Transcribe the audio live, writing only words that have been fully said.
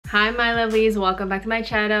Hi my lovelies, welcome back to my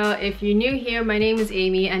channel. If you're new here, my name is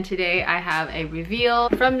Amy and today I have a reveal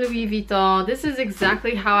from Louis Vuitton. This is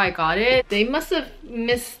exactly how I got it. They must have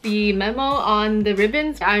missed the memo on the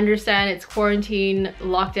ribbons. I understand it's quarantine,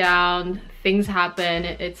 lockdown, things happen,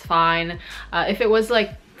 it's fine. If it was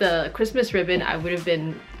like the Christmas ribbon, I would have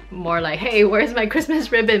been more like, hey, where's my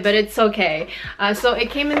Christmas ribbon? But it's okay. So it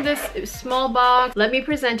came in this small box. Let me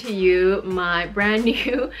present to you my brand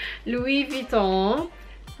new Louis Vuitton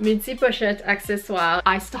multi-pochette accessoire.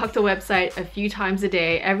 I stalked the website a few times a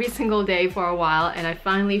day, every single day for a while, and I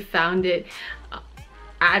finally found it.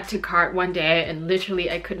 Add to cart one day, and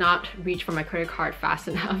literally I could not reach for my credit card fast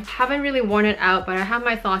enough. Haven't really worn it out, but I have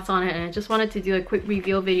my thoughts on it, and I just wanted to do a quick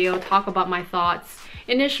reveal video, talk about my thoughts.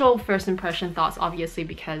 Initial first impression thoughts, obviously,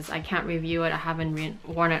 because I can't review it. I haven't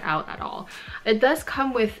worn it out at all. It does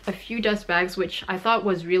come with a few dust bags, which I thought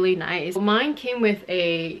was really nice. Mine came with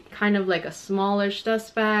a kind of like a smallish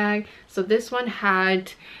dust bag. So this one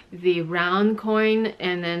had the round coin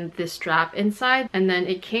and then the strap inside. And then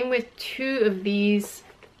it came with two of these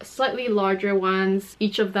slightly larger ones.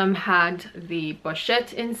 Each of them had the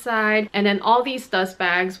pochette inside, and then all these dust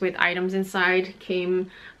bags with items inside came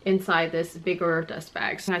inside this bigger dust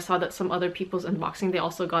bag. And I saw that some other people's unboxing, they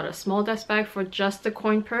also got a small dust bag for just the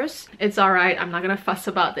coin purse. It's alright, I'm not gonna fuss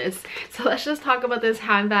about this. So let's just talk about this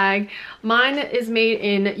handbag. Mine is made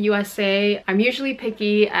in USA. I'm usually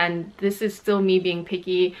picky, and this is still me being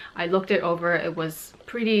picky. I looked it over, it was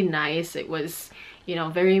pretty nice. It was, you know,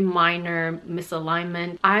 very minor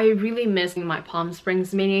misalignment. I really miss my Palm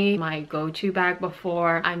Springs Mini, my go-to bag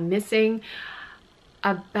before. I'm missing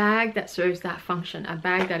a bag that serves that function, a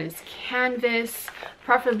bag that is canvas,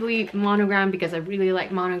 preferably monogram because I really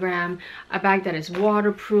like monogram, a bag that is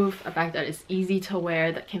waterproof, a bag that is easy to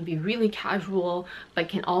wear, that can be really casual but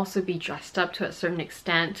can also be dressed up to a certain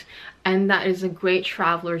extent, and that is a great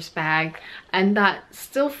traveler's bag, and that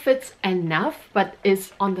still fits enough but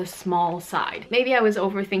is on the small side. Maybe I was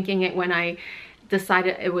overthinking it when I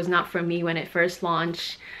decided it was not for me when it first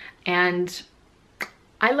launched, and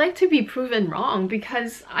I like to be proven wrong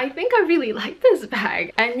because I think I really like this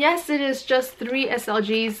bag. And yes, it is just 3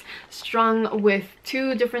 SLGs strung with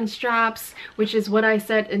 2 different straps, which is what I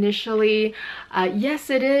said initially.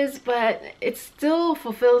 Yes, it is, but it still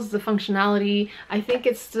fulfills the functionality. I think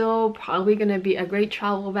it's still probably gonna be a great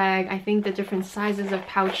travel bag. I think the different sizes of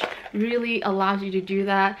pouch really allows you to do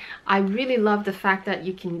that. I really love the fact that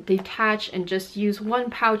you can detach and just use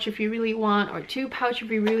 1 pouch if you really want, or 2 pouch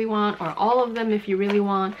if you really want, or all of them if you really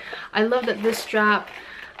want. I love that this strap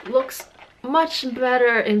looks much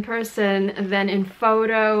better in person than in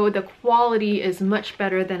photo. The quality is much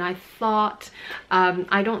better than I thought.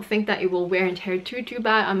 I don't think that it will wear and tear too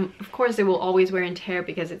bad. Of course it will always wear and tear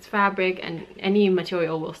because it's fabric and any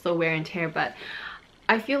material will still wear and tear, but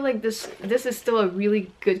I feel like this is still a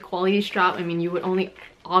really good quality strap. I mean, you would only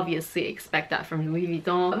obviously expect that from Louis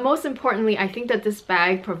Vuitton. But most importantly, I think that this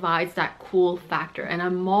bag provides that cool factor, and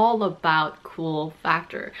I'm all about cool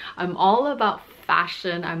factor. I'm all about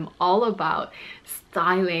fashion. I'm all about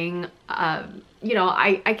styling. You know,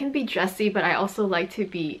 I can be dressy, but I also like to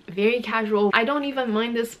be very casual. I don't even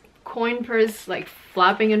mind this coin purse like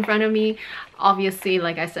flapping in front of me. Obviously,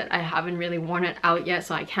 like I said, I haven't really worn it out yet,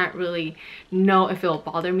 so I can't really know if it'll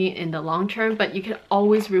bother me in the long term, but you can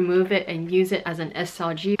always remove it and use it as an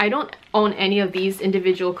SLG. I don't own any of these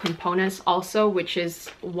individual components also, which is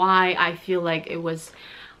why I feel like it was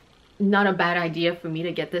not a bad idea for me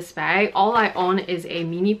to get this bag. All I own is a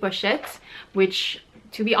mini pochette, which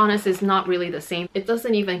to be honest is not really the same. It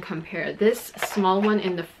doesn't even compare. This small one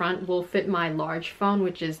in the front will fit my large phone,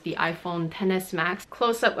 which is the iPhone XS Max.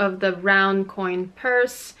 Close up of the round coin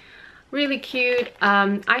purse, really cute.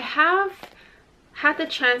 I have had the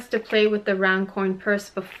chance to play with the round coin purse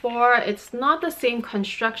before. It's not the same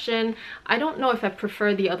construction. I don't know if I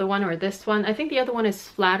prefer the other one or this one. I think the other one is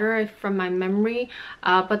flatter from my memory,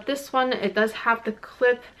 but this one, it does have the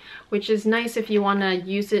clip, which is nice if you want to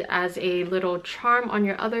use it as a little charm on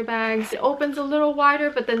your other bags. It opens a little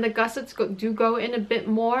wider, but then the gussets do go in a bit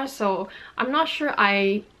more, so I'm not sure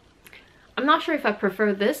if I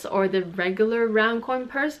prefer this or the regular round coin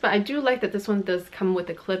purse, but I do like that this one does come with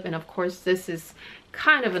a clip, and of course this is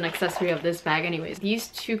kind of an accessory of this bag anyways. These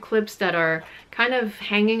 2 clips that are kind of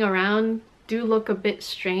hanging around do look a bit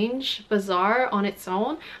strange, bizarre on its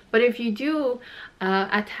own, but if you do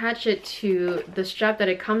attach it to the strap that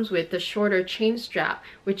it comes with, the shorter chain strap,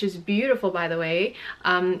 which is beautiful by the way,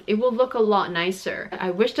 it will look a lot nicer.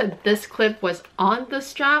 I wish that this clip was on the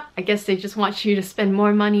strap. I guess they just want you to spend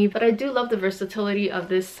more money, but I do love the versatility of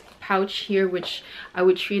this pouch here, which I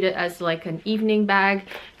would treat it as like an evening bag.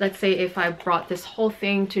 Let's say if I brought this whole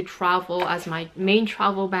thing to travel as my main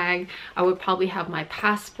travel bag, I would probably have my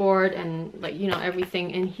passport and like, you know,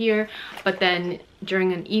 everything in here. But then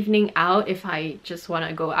during an evening out, if I just want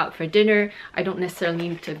to go out for dinner, I don't necessarily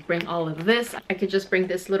need to bring all of this. I could just bring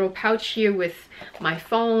this little pouch here with my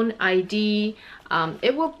phone, ID.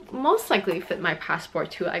 It will most likely fit my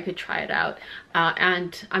passport too. I could try it out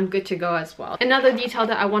and I'm good to go as well. Another detail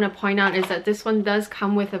that I want to point out is that this one does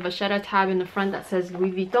come with a vachetta tab in the front that says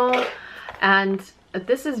Louis Vuitton, and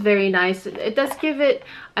this is very nice. It does give it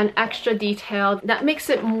an extra detail that makes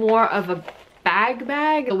it more of a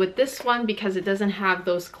bag. With this one, because it doesn't have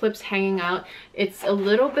those clips hanging out, it's a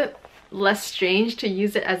little bit less strange to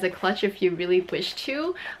use it as a clutch if you really wish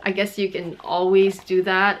to. I guess you can always do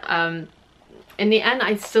that. In the end,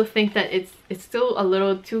 I still think that it's still a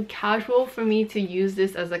little too casual for me to use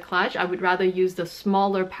this as a clutch. I would rather use the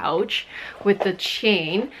smaller pouch with the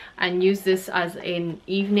chain and use this as an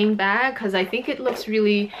evening bag, because I think it looks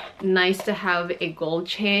really nice to have a gold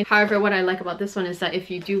chain. However, what I like about this one is that if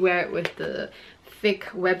you do wear it with the thick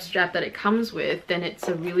web strap that it comes with, then it's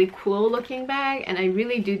a really cool looking bag, and I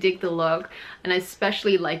really do dig the look, and I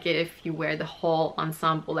especially like it if you wear the whole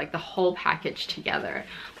ensemble, like the whole package together.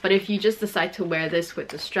 But if you just decide to wear this with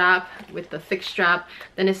the strap, with the thick strap,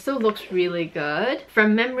 then it still looks really good.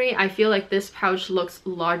 From memory, I feel like this pouch looks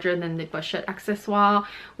larger than the pochette accessoire,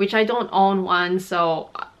 which I don't own one,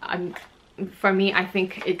 so for me, I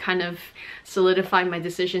think it kind of solidified my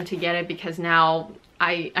decision to get it, because now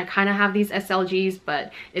I kind of have these SLGs,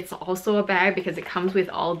 but it's also a bag because it comes with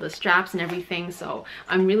all the straps and everything, so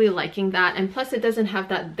I'm really liking that. And plus it doesn't have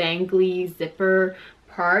that dangly zipper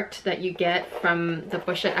part that you get from the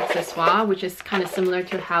pochette accessoire, which is kind of similar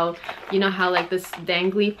to how, you know how like this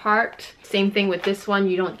dangly part, same thing with this one,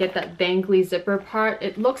 you don't get that dangly zipper part.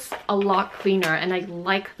 It looks a lot cleaner and I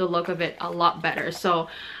like the look of it a lot better. So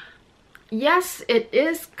yes, it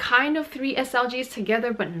is kind of 3 SLGs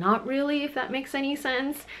together, but not really, if that makes any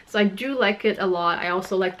sense. So I do like it a lot. I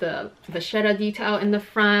also like the vachetta detail in the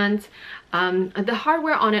front. The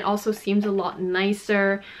hardware on it also seems a lot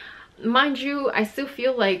nicer. Mind you, I still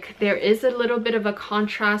feel like there is a little bit of a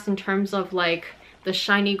contrast in terms of like the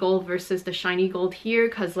shiny gold versus the shiny gold here,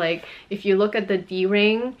 because like if you look at the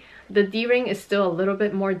D-ring is still a little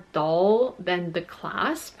bit more dull than the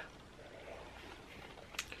clasp.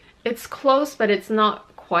 It's close, but it's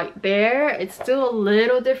not quite there. It's still a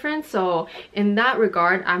little different. So in that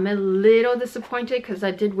regard, I'm a little disappointed, because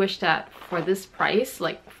I did wish that for this price,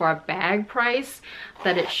 like for a bag price,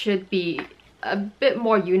 that it should be a bit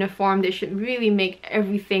more uniform. They should really make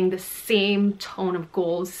everything the same tone of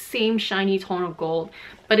gold, same shiny tone of gold,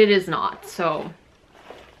 but it is not. So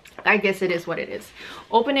I guess it is what it is.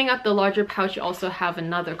 Opening up the larger pouch, you also have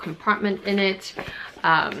another compartment in it.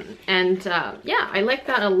 Yeah, I like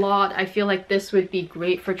that a lot. I feel like this would be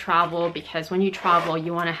great for travel, because when you travel,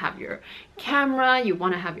 you want to have your camera, you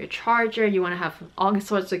want to have your charger, you want to have all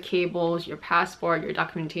sorts of cables, your passport, your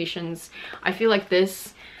documentations. I feel like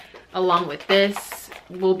this, along with this,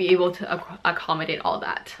 will be able to accommodate all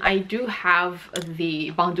that. I do have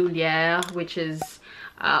the bandoulière, which is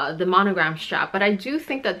the monogram strap, but I do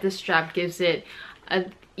think that this strap gives it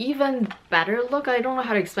an even better look. I don't know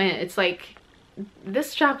how to explain it. It's like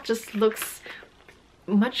this strap just looks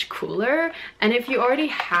much cooler. And if you already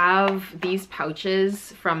have these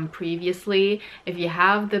pouches from previously, if you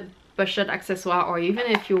have the pochette accessoire, or even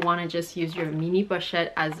if you want to just use your mini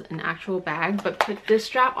pochette as an actual bag but put this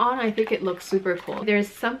strap on, I think it looks super cool. There's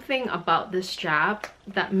something about this strap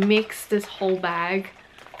that makes this whole bag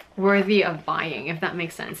worthy of buying, if that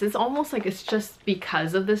makes sense. It's almost like it's just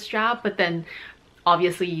because of the strap, but then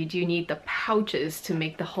obviously you do need the pouches to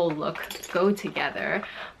make the whole look go together.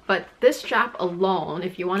 But this strap alone,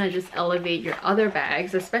 if you want to just elevate your other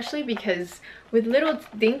bags, especially because with little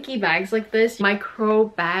dinky bags like this, micro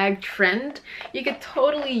bag trend, you could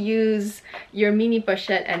totally use your mini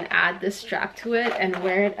pochette and add this strap to it and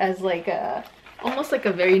wear it as like a almost like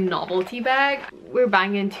a very novelty bag. We're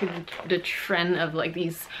buying into the trend of like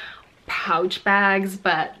these pouch bags,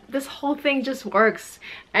 but this whole thing just works.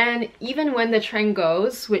 And even when the trend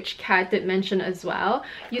goes, which Kat did mention as well,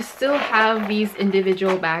 you still have these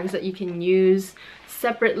individual bags that you can use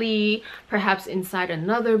separately, perhaps inside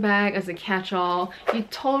another bag as a catch-all. You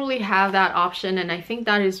totally have that option, and I think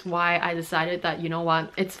that is why I decided that, you know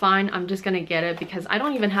what, it's fine, I'm just gonna get it, because I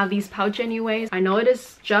don't even have these pouch anyways. I know it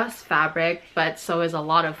is just fabric, but so is a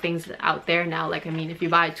lot of things out there now. Like, I mean, if you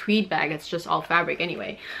buy a tweed bag, it's just all fabric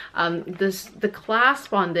anyway. The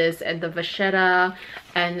clasp on this and the vachetta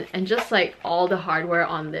and just like all the hardware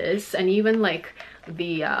on this, and even like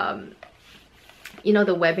the you know,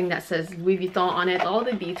 the webbing that says Louis Vuitton on it. All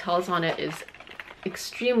the details on it is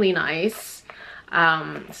extremely nice.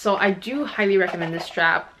 So I do highly recommend this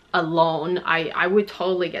strap alone. I would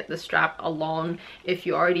totally get the strap alone. If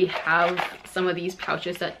you already have some of these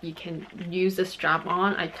pouches that you can use the strap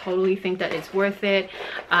on, I totally think that it's worth it.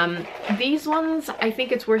 These ones, I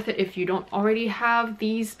think it's worth it if you don't already have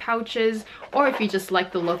these pouches, or if you just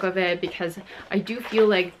like the look of it, because I do feel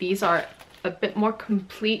like these are a bit more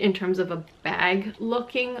complete in terms of a bag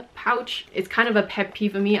looking pouch. It's kind of a pet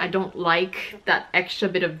peeve of me. I don't like that extra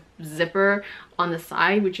bit of zipper on the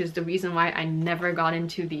side, which is the reason why I never got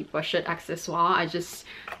into the pochette accessoire. I just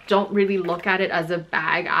don't really look at it as a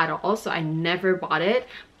bag at all, so I never bought it.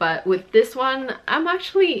 But with this one, I'm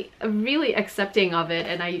actually really accepting of it,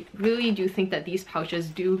 and I really do think that these pouches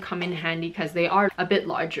do come in handy because they are a bit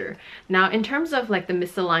larger. Now, in terms of like the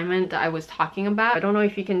misalignment that I was talking about, I don't know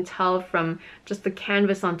if you can tell from just the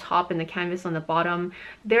canvas on top and the canvas on the bottom,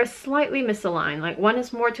 they're slightly misaligned. Like one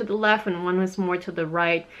is more to the left and one is more to the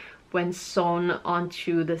right when sewn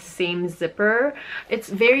onto the same zipper. It's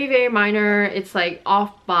very, very minor. It's like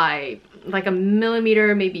off by like a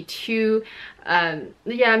millimeter, maybe two.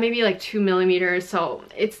 Yeah, maybe like 2 millimeters. So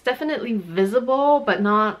it's definitely visible, but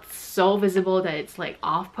not so visible that it's like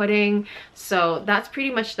off-putting. So that's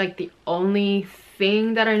pretty much like the only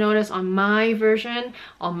thing that I noticed on my version,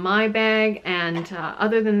 on my bag. And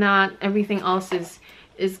other than that, everything else is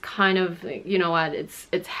kind of, you know what,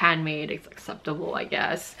 it's handmade, it's acceptable, I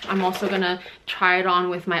guess. I'm also gonna try it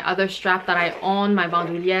on with my other strap that I own, my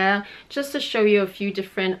bandoulière, just to show you a few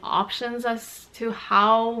different options as to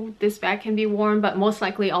how this bag can be worn, but most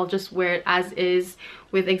likely I'll just wear it as is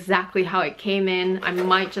with exactly how it came in. I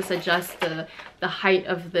might just adjust the height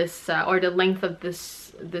of this or the length of this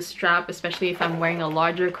strap, especially if I'm wearing a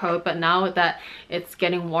larger coat. But now that it's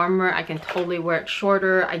getting warmer, I can totally wear it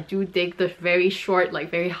shorter. I do dig the very short,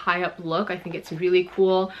 like very high up look. I think it's really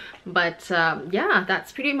cool. But yeah,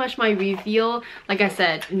 that's pretty much my reveal. Like I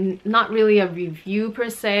said, not really a review per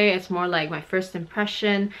se, it's more like my first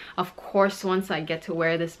impression. Of course, once I get to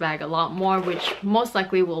wear this bag a lot more, which most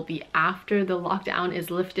likely will be after the lockdown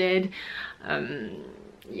is lifted,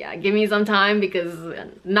 yeah, give me some time, because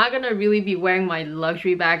I'm not gonna really be wearing my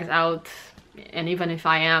luxury bags out. And even if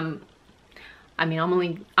I am, I mean,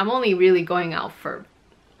 I'm only really going out for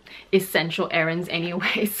essential errands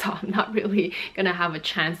anyway, so I'm not really gonna have a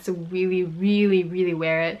chance to really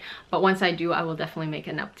wear it. But once I do, I will definitely make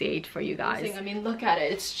an update for you guys. I mean, look at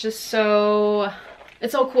it, it's just so,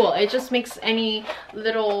 it's so cool. It just makes any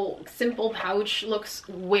little simple pouch looks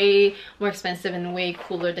way more expensive and way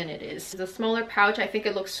cooler than it is. It's a smaller pouch. I think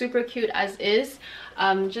it looks super cute as is.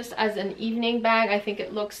 Just as an evening bag, I think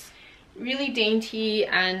it looks really dainty,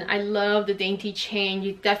 and I love the dainty chain.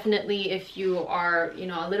 You definitely, if you are, you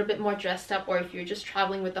know, a little bit more dressed up, or if you're just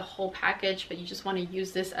traveling with the whole package but you just want to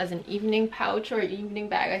use this as an evening pouch or evening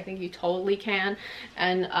bag, I think you totally can.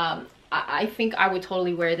 And I think I would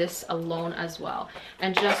totally wear this alone as well.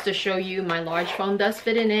 And just to show you, my large phone does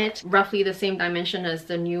fit in it, roughly the same dimension as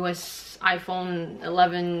the newest iPhone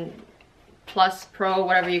 11 Plus Pro,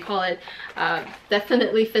 whatever you call it.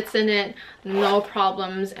 Definitely fits in it, no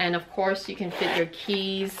problems. And of course you can fit your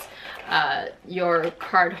keys, your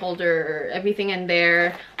card holder, everything in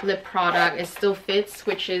there. Lip product, it still fits,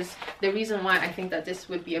 which is the reason why I think that this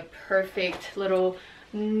would be a perfect little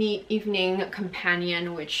neat evening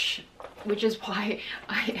companion, which is why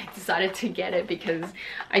I decided to get it, because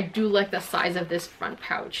I do like the size of this front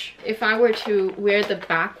pouch. If I were to wear the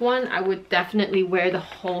back one, I would definitely wear the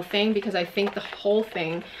whole thing, because I think the whole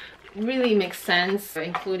thing really makes sense,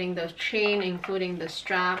 including the chain, including the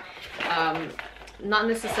strap. Not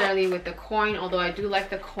necessarily with the coin, although I do like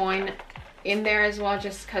the coin in there as well,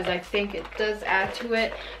 just because I think it does add to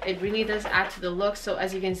it. It really does add to the look. So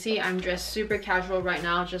as you can see, I'm dressed super casual right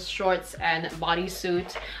now, just shorts and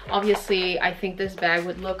bodysuit. Obviously, I think this bag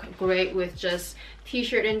would look great with just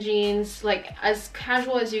t-shirt and jeans, like as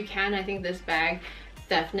casual as you can. I think this bag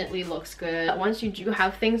definitely looks good. Once you do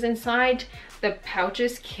have things inside, the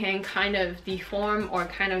pouches can kind of deform or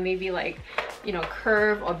kind of maybe like, you know,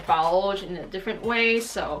 curve or bulge in a different way.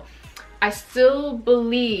 So I still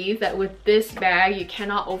believe that with this bag, you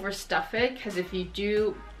cannot overstuff it, because if you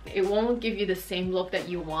do, it won't give you the same look that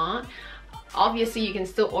you want. Obviously, you can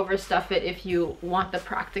still overstuff it if you want the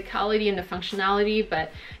practicality and the functionality,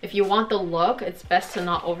 but if you want the look, it's best to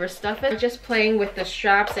not overstuff it. Just playing with the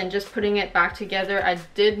straps and just putting it back together, I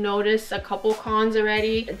did notice a couple cons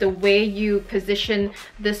already. The way you position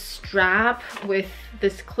the strap with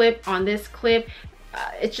this clip on this clip,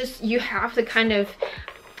 it's just, you have to kind of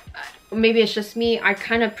maybe it's just me, I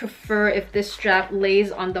kind of prefer if this strap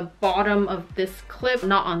lays on the bottom of this clip,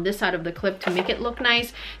 not on this side of the clip, to make it look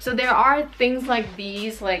nice. So there are things like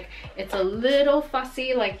these, like it's a little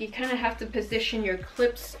fussy, like you kind of have to position your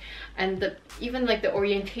clips and even like the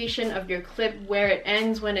orientation of your clip, where it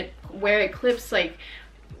ends, where it clips, like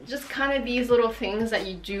just kind of these little things that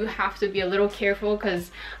you do have to be a little careful, because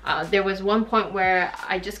there was one point where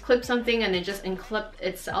I just clipped something and it just unclipped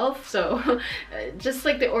itself. So just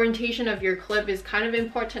like the orientation of your clip is kind of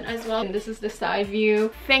important as well. And this is the side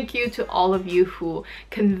view. Thank you to all of you who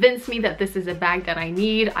convinced me that this is a bag that I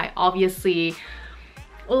need. I obviously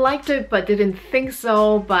liked it but didn't think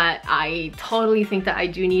so, but I totally think that I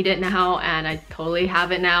do need it now, and I totally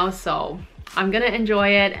have it now, so I'm gonna enjoy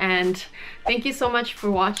it. And thank you so much for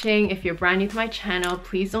watching. If you're brand new to my channel,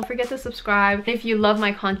 please don't forget to subscribe. If you love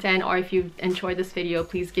my content or if you enjoyed this video,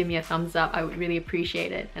 please give me a thumbs up. I would really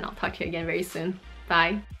appreciate it, and I'll talk to you again very soon.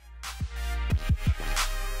 Bye.